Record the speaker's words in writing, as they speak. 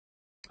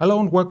Hello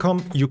and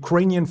welcome.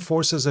 Ukrainian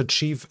forces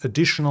achieve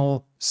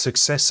additional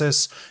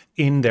successes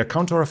in their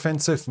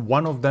counteroffensive.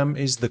 One of them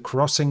is the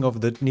crossing of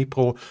the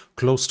Dnipro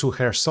close to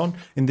Cherson.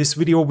 In this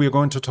video, we're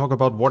going to talk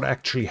about what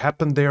actually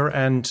happened there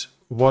and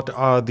what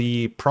are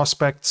the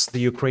prospects the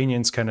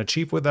Ukrainians can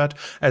achieve with that,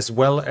 as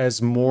well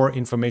as more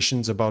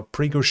information about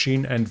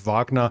Prigozhin and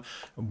Wagner.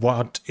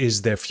 What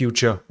is their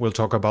future? We'll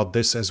talk about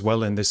this as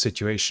well in this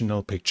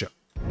situational picture.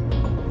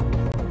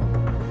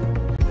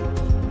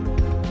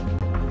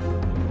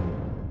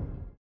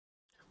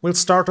 We'll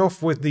start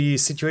off with the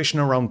situation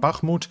around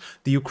Bakhmut.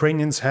 The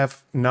Ukrainians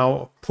have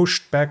now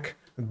pushed back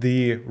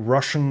the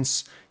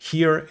Russians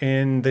here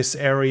in this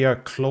area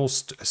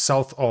close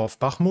south of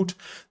Bakhmut.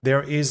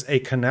 There is a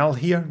canal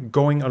here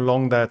going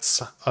along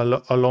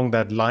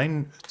that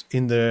line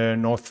in the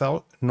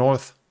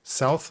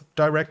north-south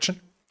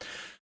direction.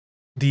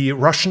 The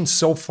Russians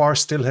so far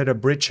still had a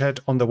bridgehead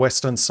on the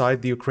western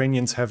side. The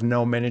Ukrainians have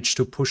now managed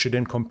to push it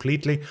in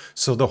completely,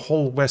 so the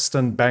whole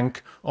western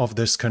bank of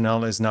this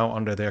canal is now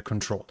under their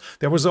control.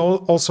 There was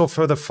also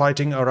further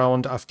fighting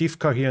around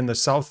Avdiivka here in the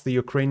south. The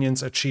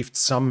Ukrainians achieved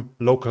some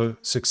local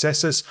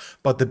successes,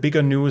 but the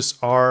bigger news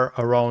are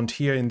around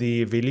here in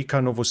the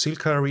Velika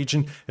Novosilka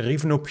region.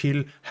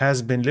 Rivnopol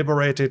has been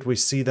liberated. We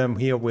see them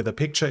here with a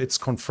picture. It's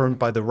confirmed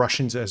by the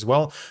Russians as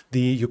well. The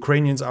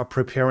Ukrainians are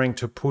preparing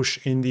to push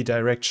in the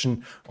direction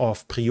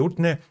of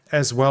Priutne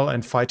as well,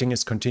 and fighting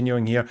is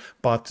continuing here,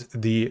 but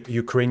the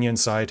Ukrainian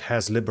side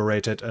has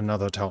liberated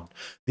another town.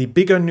 The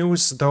bigger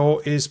news though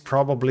is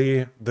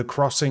probably the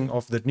crossing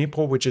of the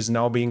Dnipro, which is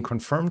now being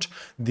confirmed.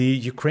 The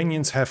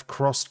Ukrainians have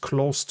crossed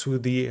close to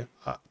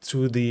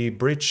the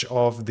bridge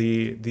of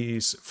the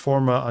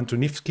former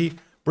Antonivsky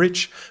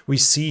bridge. We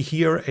see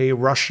here a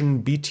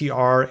Russian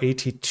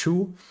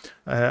BTR-82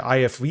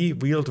 IFV,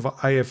 wheeled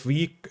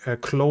IFV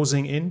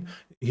closing in.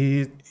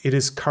 It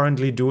is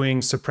currently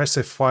doing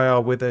suppressive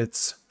fire with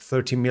its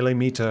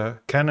 30mm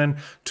cannon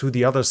to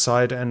the other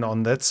side, and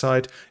on that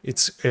side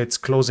it's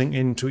closing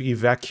in to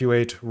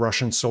evacuate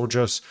Russian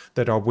soldiers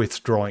that are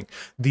withdrawing.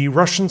 The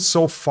Russians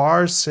so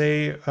far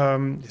say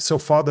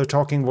the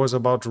talking was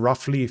about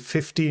roughly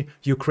 50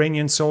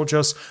 Ukrainian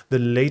soldiers. The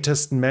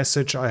latest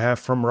message I have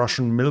from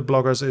Russian mill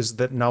bloggers is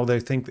that now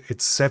they think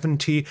it's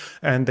 70,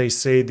 and they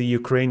say the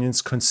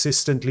Ukrainians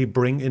consistently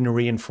bring in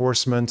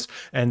reinforcements,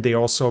 and they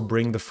also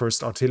bring the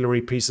first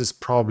artillery pieces,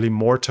 probably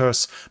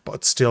mortars,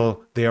 but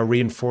still they are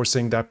reinforcing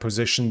that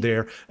position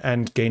there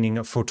and gaining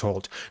a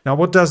foothold. Now,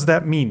 what does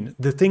that mean?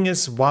 The thing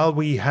is, while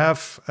we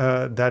have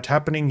that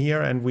happening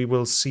here, and we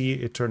will see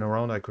it turn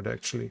around, I could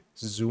actually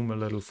zoom a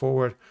little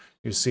forward.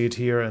 You see it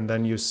here, and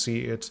then you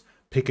see it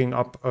picking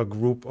up a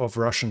group of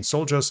Russian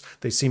soldiers.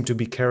 They seem to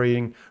be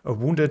carrying a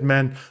wounded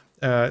man.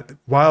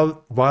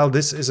 While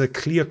this is a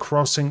clear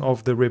crossing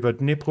of the river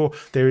Dnipro,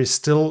 there is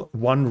still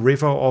one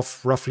river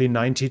of roughly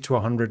 90 to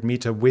 100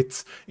 meter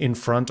width in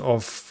front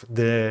of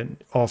the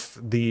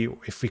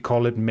if we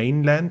call it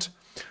mainland.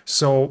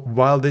 So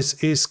while this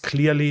is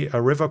clearly a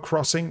river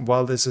crossing,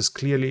 while this is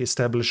clearly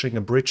establishing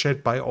a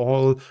bridgehead by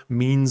all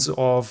means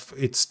of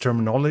its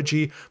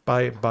terminology,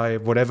 by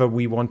whatever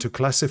we want to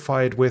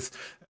classify it with,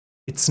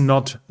 it's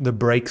not the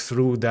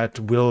breakthrough that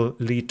will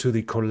lead to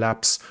the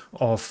collapse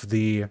of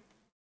the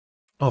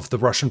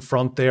Russian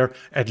front there,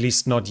 at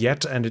least not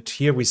yet. And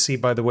here we see,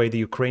 by the way, the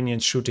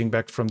Ukrainians shooting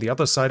back from the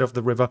other side of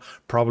the river,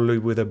 probably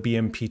with a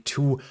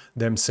BMP-2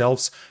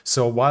 themselves.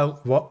 So while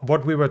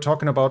what we were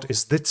talking about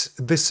is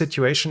this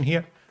situation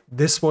here,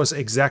 this was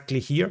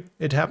exactly here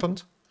it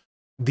happened.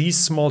 These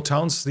small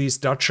towns, these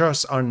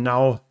dachas, are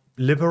now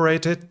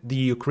liberated. The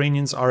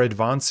Ukrainians are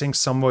advancing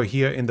somewhere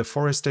here in the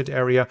forested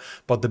area,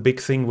 but the big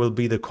thing will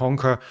be the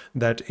conquer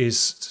that is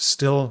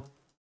still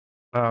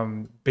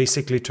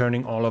basically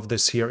turning all of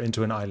this here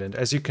into an island.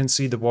 As you can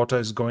see, the water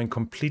is going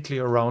completely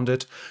around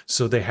it,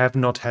 so they have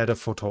not had a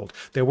foothold.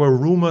 There were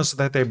rumors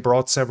that they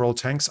brought several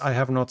tanks. I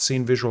have not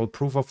seen visual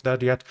proof of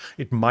that yet.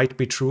 It might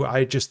be true.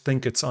 I just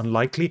think it's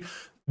unlikely.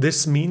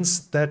 This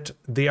means that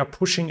they are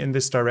pushing in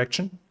this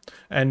direction,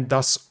 and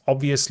thus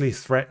obviously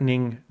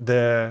threatening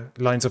the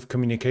lines of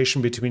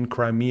communication between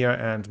Crimea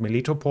and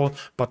Melitopol,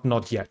 but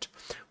not yet.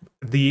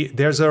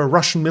 There's a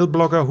Russian mill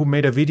blogger who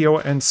made a video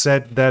and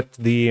said that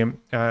the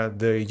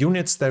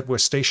units that were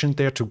stationed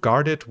there to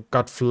guard it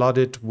got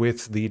flooded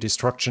with the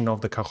destruction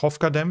of the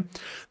Kakhovka Dam.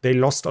 They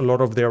lost a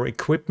lot of their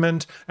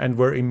equipment and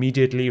were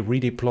immediately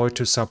redeployed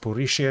to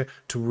Zaporizhzhia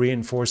to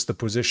reinforce the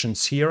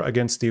positions here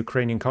against the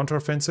Ukrainian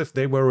counteroffensive.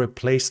 They were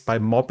replaced by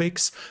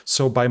mobics,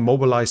 so by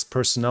mobilized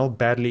personnel,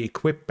 badly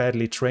equipped,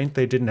 badly trained.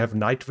 They didn't have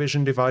night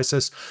vision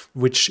devices,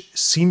 which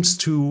seems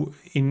to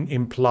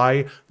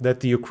imply that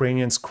the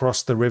Ukrainians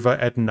crossed the river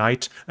at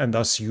night and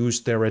thus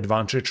used their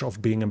advantage of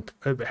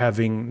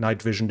having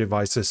night vision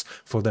devices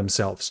for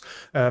themselves.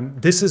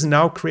 This is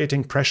now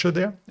creating pressure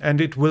there, and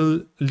it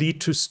will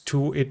lead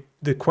to it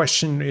the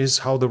question is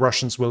how the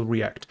Russians will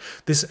react.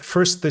 This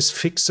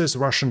fixes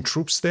Russian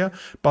troops there,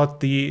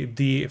 but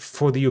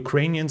for the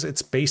Ukrainians,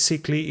 it's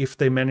basically, if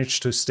they manage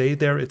to stay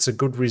there, it's a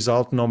good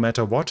result no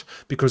matter what,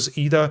 because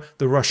either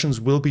the Russians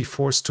will be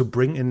forced to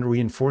bring in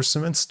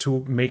reinforcements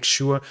to make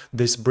sure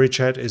this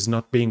bridgehead is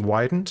not being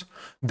widened.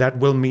 That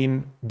will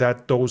mean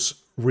that those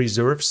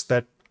reserves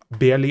that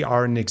barely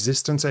are in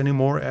existence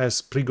anymore,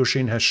 as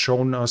Prigozhin has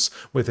shown us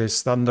with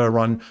his thunder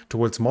run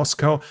towards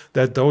Moscow,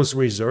 that those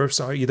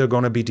reserves are either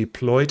going to be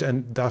deployed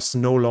and thus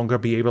no longer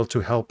be able to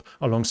help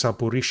along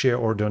Zaporizhzhia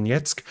or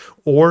Donetsk,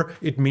 or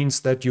it means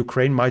that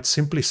Ukraine might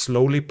simply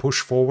slowly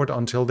push forward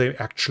until they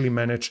actually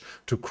manage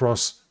to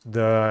cross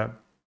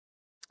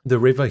the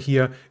river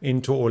here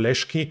into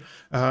Oleshki.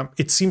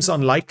 It seems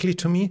unlikely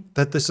to me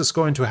that this is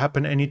going to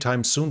happen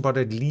anytime soon, but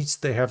at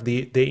least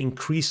they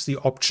increase the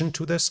option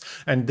to this.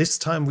 And this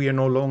time we are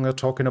no longer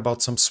talking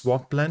about some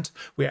swampland.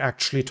 We're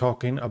actually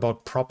talking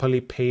about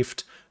properly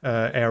paved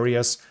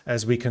areas,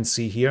 as we can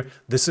see here.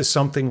 This is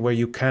something where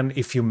you can,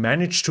 if you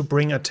manage to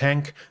bring a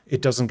tank,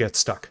 it doesn't get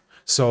stuck.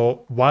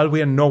 So while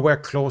we are nowhere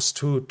close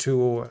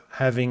to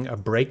having a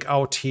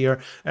breakout here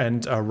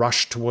and a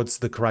rush towards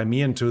the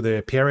Crimean, to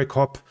the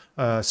Perekop,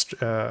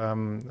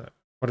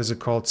 what is it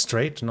called?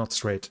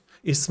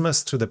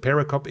 Isthmus, to the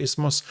Perekop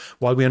Isthmus,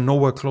 while we are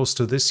nowhere close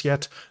to this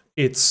yet,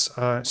 it's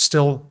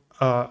still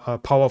a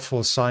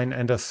powerful sign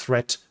and a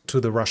threat to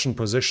the Russian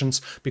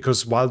positions,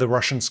 because while the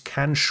Russians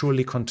can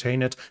surely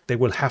contain it, they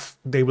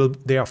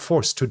are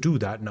forced to do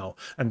that now,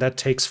 and that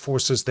takes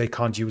forces they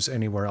can't use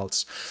anywhere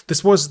else.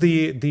 This was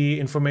the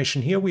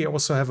information here. We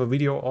also have a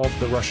video of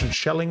the Russians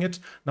shelling it.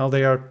 Now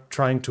they are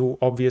trying to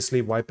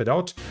obviously wipe it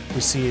out.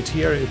 We see it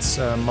here. It's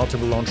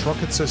multiple launch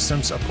rocket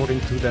systems. According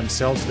to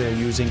themselves, they are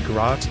using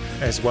Grad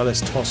as well as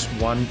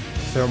TOS-1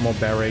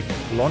 thermobaric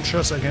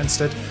launchers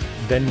against it.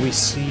 Then we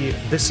see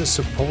this is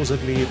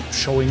supposedly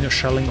showing a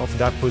shelling of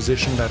that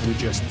position that we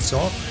just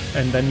saw.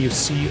 And then you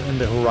see on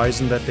the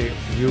horizon that they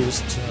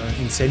used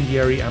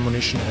incendiary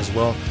ammunition as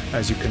well,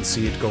 as you can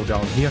see it go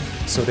down here.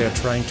 So they're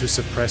trying to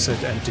suppress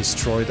it and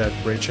destroy that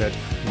bridgehead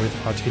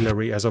with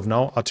artillery as of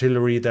now.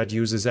 Artillery that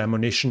uses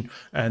ammunition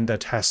and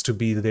that has to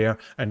be there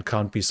and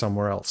can't be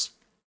somewhere else.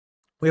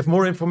 We have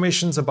more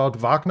information about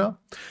Wagner.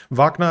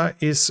 Wagner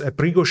is,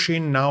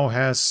 Prigozhin now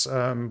has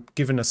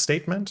given a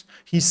statement.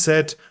 He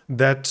said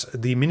that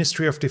the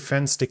Ministry of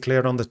Defense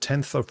declared on the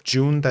 10th of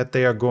June that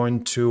they are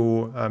going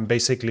to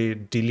basically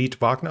delete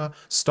Wagner,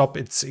 stop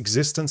its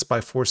existence by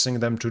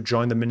forcing them to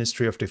join the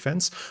Ministry of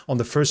Defense. On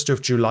the 1st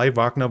of July,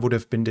 Wagner would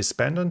have been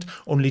disbanded.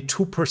 Only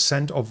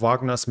 2% of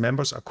Wagner's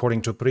members,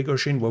 according to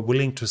Prigozhin, were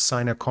willing to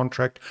sign a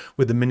contract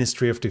with the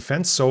Ministry of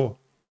Defense. So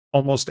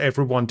almost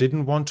everyone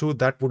didn't want to.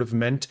 That would have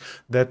meant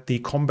that the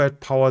combat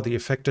power, the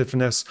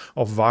effectiveness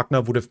of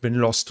Wagner would have been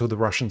lost to the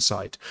Russian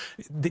side.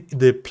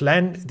 The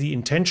plan, the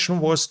intention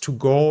was to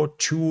go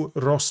to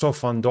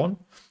Rostov-on-Don,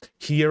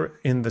 here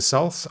in the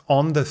south,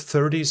 on the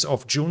 30th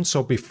of June,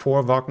 so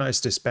before Wagner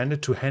is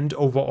disbanded, to hand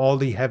over all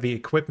the heavy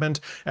equipment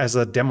as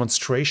a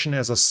demonstration,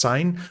 as a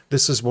sign.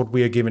 This is what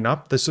we are giving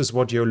up. This is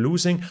what you're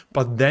losing.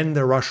 But then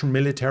the Russian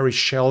military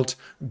shelled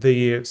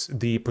the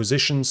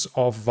positions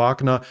of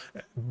Wagner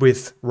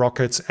with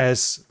rockets,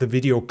 as the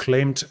video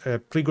claimed.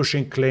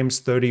 Prigozhin claims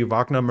 30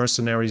 Wagner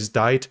mercenaries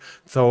died,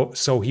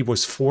 so he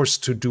was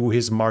forced to do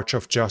his march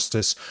of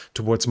justice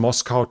towards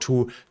Moscow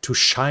to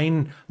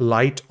shine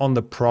light on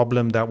the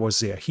problem that was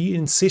there. He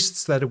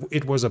insists that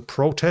it was a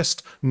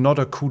protest, not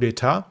a coup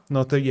d'etat,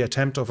 not the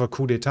attempt of a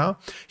coup d'etat.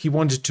 He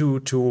wanted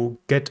to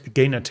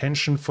gain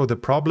attention for the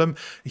problem.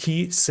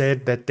 He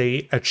said that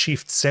they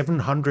achieved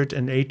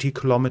 780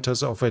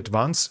 kilometers of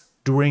advance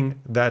during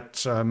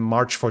that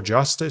march for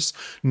justice.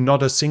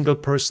 Not a single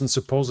person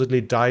supposedly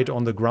died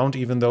on the ground,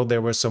 even though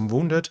there were some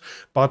wounded.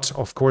 But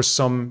of course,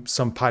 some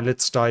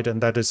pilots died,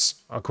 and that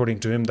is, according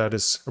to him, that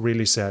is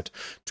really sad.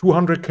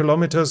 200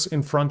 kilometers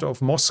in front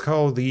of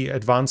Moscow, the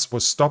advance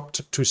was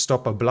stopped to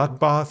stop a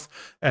bloodbath,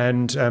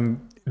 and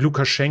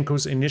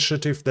Lukashenko's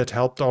initiative that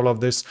helped all of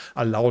this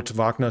allowed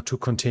Wagner to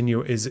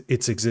continue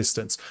its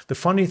existence. The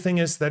funny thing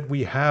is that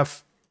we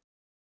have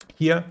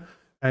here,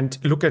 and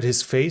look at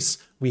his face,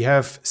 we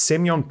have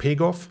Semyon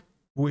Pegov,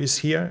 who is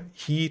here.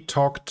 He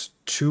talked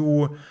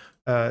to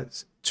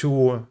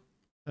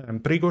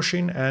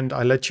Prigozhin, and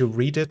I let you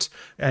read it,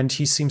 and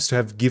he seems to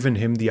have given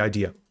him the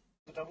idea.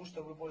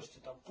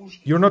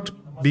 You're not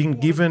being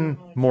given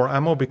more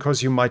ammo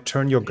because you might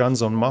turn your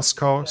guns on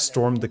Moscow,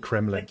 storm the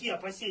Kremlin.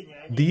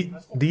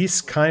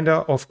 These kind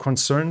of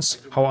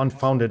concerns, how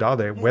unfounded are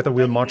they? Whether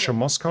we'll march on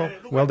Moscow?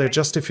 Well, their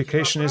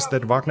justification is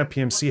that Wagner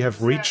PMC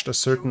have reached a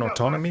certain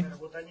autonomy.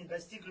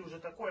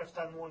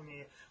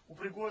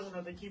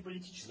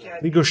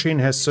 Prigozhin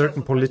has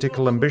certain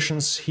political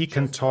ambitions. He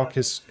can take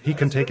his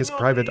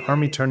private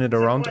army, turn it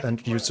around,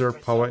 and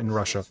usurp power in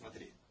Russia.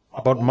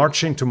 About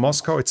marching to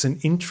Moscow, it's an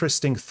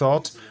interesting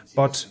thought,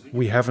 but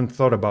we haven't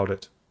thought about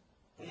it.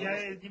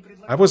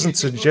 I wasn't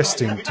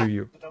suggesting to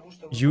you.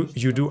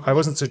 You do. I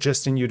wasn't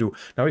suggesting you do.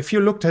 Now, if you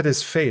looked at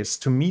his face,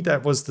 to me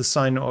that was the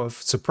sign of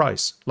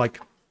surprise. Like,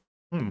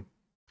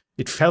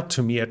 It felt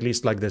to me at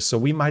least like this. So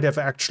we might have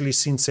actually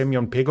seen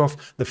Semyon Pegov,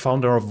 the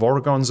founder of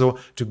Vorgonzo,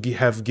 to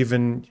have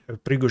given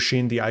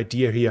Prigozhin the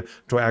idea here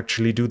to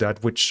actually do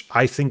that, which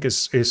I think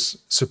is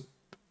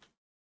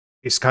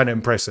kind of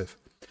impressive.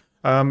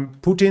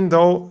 Putin,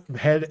 though,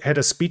 had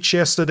a speech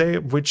yesterday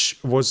which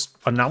was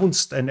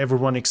announced and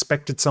everyone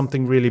expected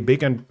something really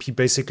big. And he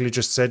basically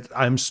just said,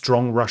 I'm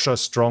strong, Russia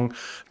strong,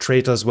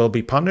 traitors will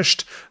be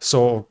punished.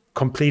 So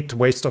complete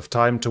waste of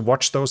time to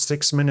watch those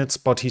 6 minutes.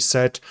 But he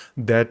said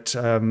that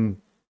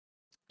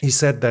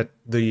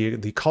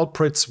the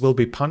culprits will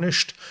be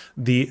punished,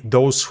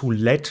 those who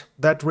led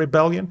that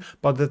rebellion.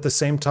 But at the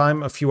same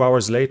time, a few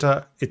hours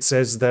later, it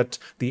says that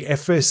the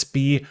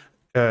FSB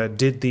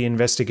did the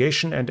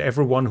investigation and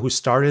everyone who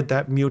started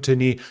that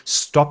mutiny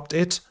stopped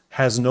it,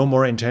 has no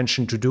more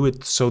intention to do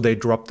it, so they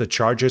dropped the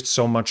charges.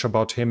 So much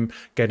about him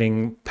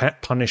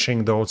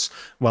punishing those.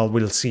 Well,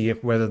 we'll see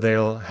whether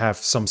they'll have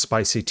some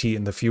spicy tea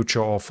in the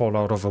future or fall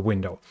out of a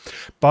window.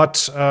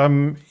 But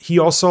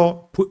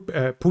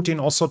Putin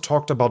also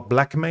talked about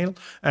blackmail,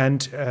 and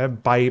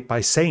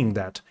by saying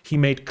that, he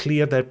made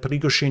clear that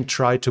Prigozhin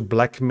tried to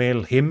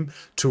blackmail him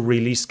to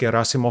release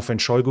Gerasimov and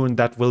Shoigu, and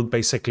that will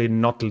basically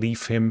not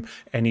leave him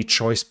any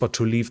choice but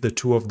to leave the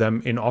two of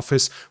them in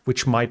office,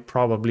 which might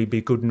probably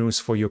be good news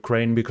for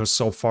Ukraine, because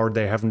so far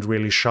they haven't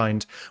really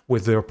shined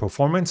with their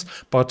performance.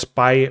 But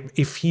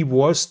if he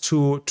was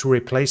to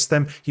replace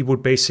them, he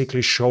would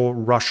basically show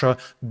Russia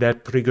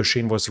that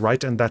Prigozhin was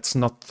right, and that's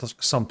not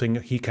something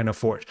he can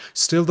afford.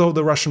 Still, though,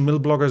 the Russian mill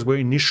bloggers were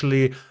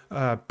initially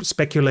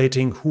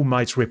speculating who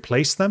might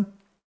replace them.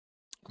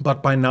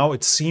 But by now,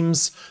 it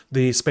seems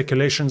the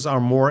speculations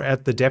are more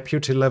at the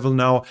deputy level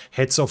now,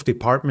 heads of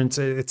departments,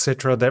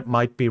 etc., that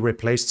might be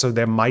replaced. So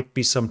there might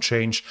be some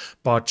change,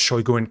 but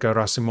Shoigu and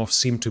Gerasimov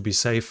seem to be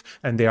safe,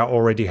 and they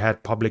already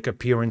had public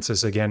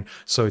appearances again.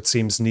 So it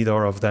seems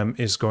neither of them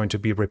is going to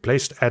be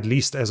replaced, at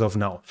least as of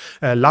now.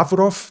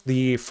 Lavrov,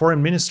 the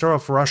foreign minister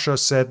of Russia,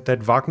 said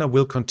that Wagner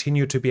will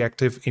continue to be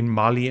active in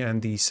Mali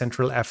and the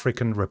Central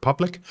African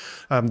Republic.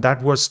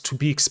 That was to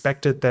be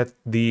expected, that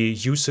the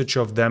usage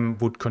of them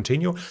would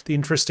continue. The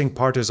interesting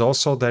part is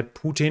also that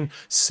Putin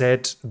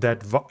said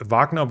that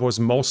Wagner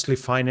was mostly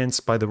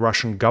financed by the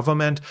Russian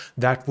government.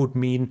 That would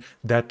mean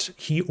that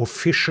he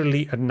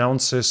officially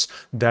announces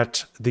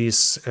that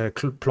this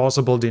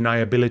plausible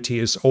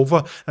deniability is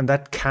over, and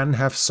that can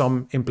have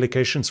some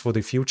implications for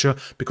the future,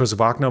 because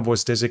Wagner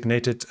was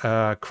designated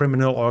a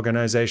criminal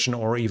organization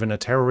or even a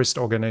terrorist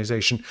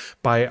organization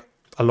by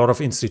a lot of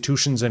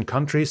institutions and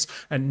countries,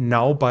 and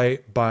now by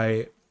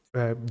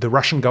the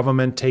Russian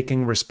government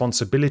taking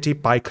responsibility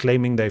by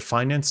claiming they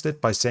financed it,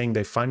 by saying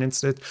they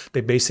financed it,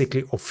 they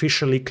basically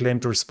officially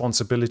claimed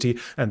responsibility,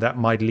 and that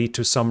might lead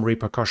to some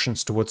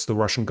repercussions towards the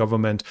Russian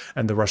government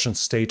and the Russian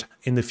state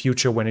in the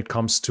future when it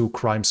comes to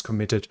crimes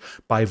committed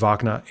by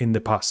Wagner in the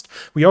past.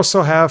 We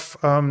also have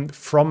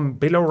from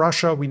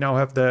Belarus, we now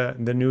have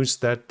the news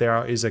that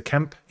there is a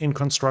camp in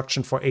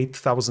construction for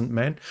 8,000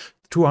 men.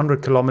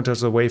 200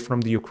 kilometers away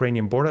from the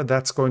Ukrainian border.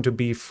 That's going to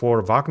be for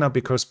Wagner,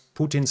 because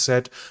Putin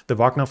said the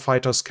Wagner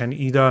fighters can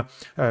either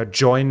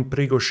join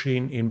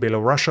Prigozhin in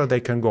Belarus, they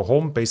can go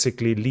home,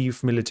 basically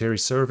leave military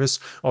service,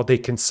 or they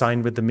can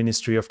sign with the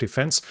Ministry of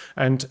Defense.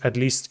 And at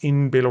least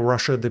in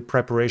Belarus, the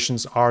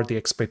preparations are, the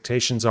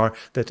expectations are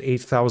that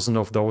 8,000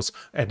 of those,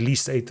 at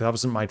least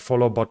 8,000 might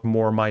follow, but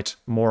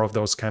more of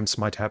those camps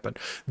might happen.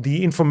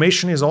 The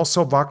information is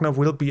also Wagner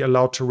will be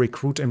allowed to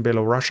recruit in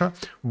Belarus.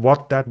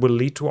 What that will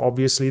lead to,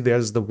 obviously,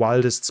 there's the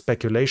wildest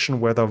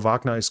speculation whether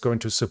Wagner is going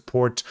to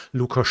support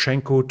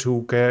Lukashenko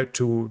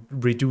to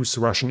reduce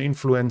Russian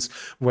influence,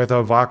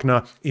 whether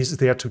Wagner is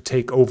there to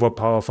take over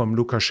power from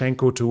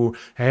Lukashenko to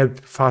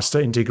help faster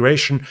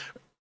integration.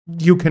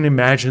 You can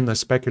imagine the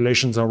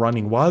speculations are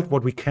running wild.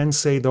 What we can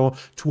say, though,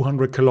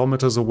 200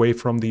 kilometers away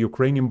from the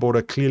Ukrainian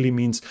border clearly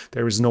means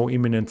there is no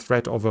imminent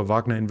threat of a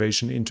Wagner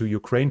invasion into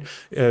Ukraine.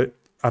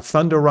 A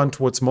thunder run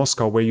towards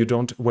Moscow where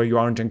you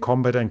aren't in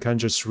combat and can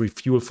just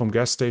refuel from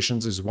gas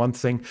stations is one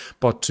thing,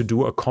 but to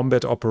do a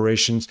combat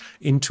operations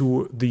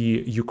into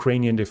the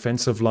Ukrainian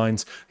defensive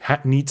lines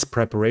needs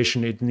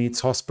preparation. It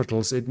needs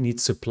hospitals, it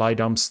needs supply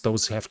dumps.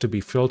 Those have to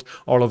be filled.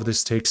 All of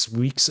this takes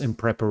weeks in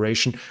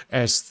preparation,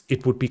 as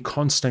it would be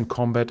constant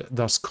combat,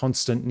 thus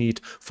constant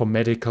need for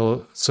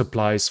medical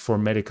supplies, for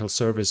medical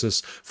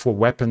services, for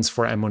weapons,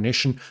 for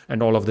ammunition,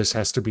 and all of this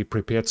has to be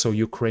prepared. So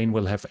Ukraine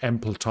will have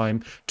ample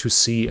time to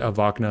see a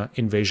Wagner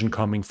invasion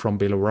coming from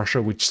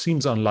Belarus, which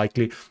seems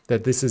unlikely.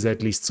 That this is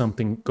at least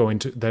something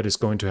that is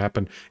going to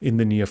happen in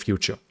the near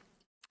future.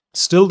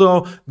 Still,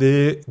 though,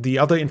 the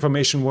other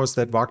information was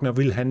that Wagner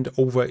will hand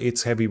over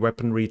its heavy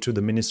weaponry to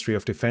the Ministry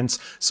of Defense.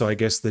 So I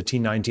guess the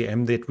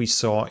T-90M that we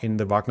saw in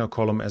the Wagner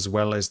column, as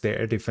well as their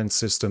air defense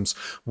systems,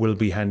 will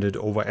be handed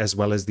over, as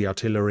well as the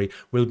artillery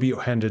will be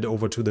handed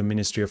over to the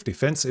Ministry of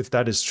Defense. If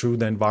that is true,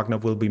 then Wagner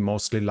will be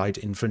mostly light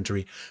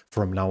infantry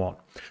from now on.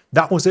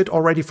 That was it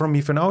already from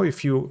me for now.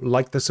 If you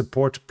like the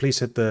support, please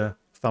hit the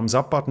thumbs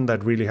up button.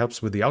 That really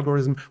helps with the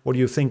algorithm. What do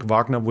you think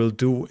Wagner will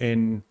do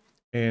in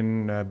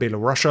in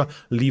Belarus.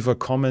 Leave a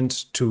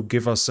comment to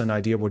give us an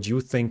idea what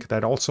you think.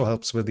 That also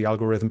helps with the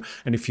algorithm.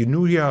 And if you're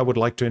new here, I would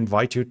like to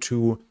invite you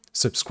to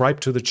subscribe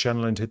to the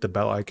channel and hit the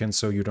bell icon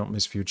so you don't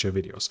miss future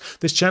videos.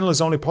 This channel is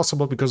only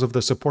possible because of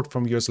the support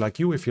from viewers like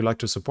you. If you like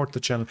to support the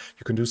channel,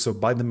 you can do so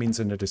by the means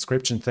in the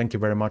description. Thank you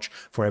very much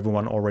for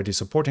everyone already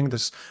supporting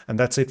this. And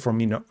that's it from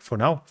me for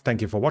now.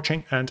 Thank you for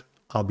watching, and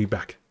I'll be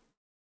back.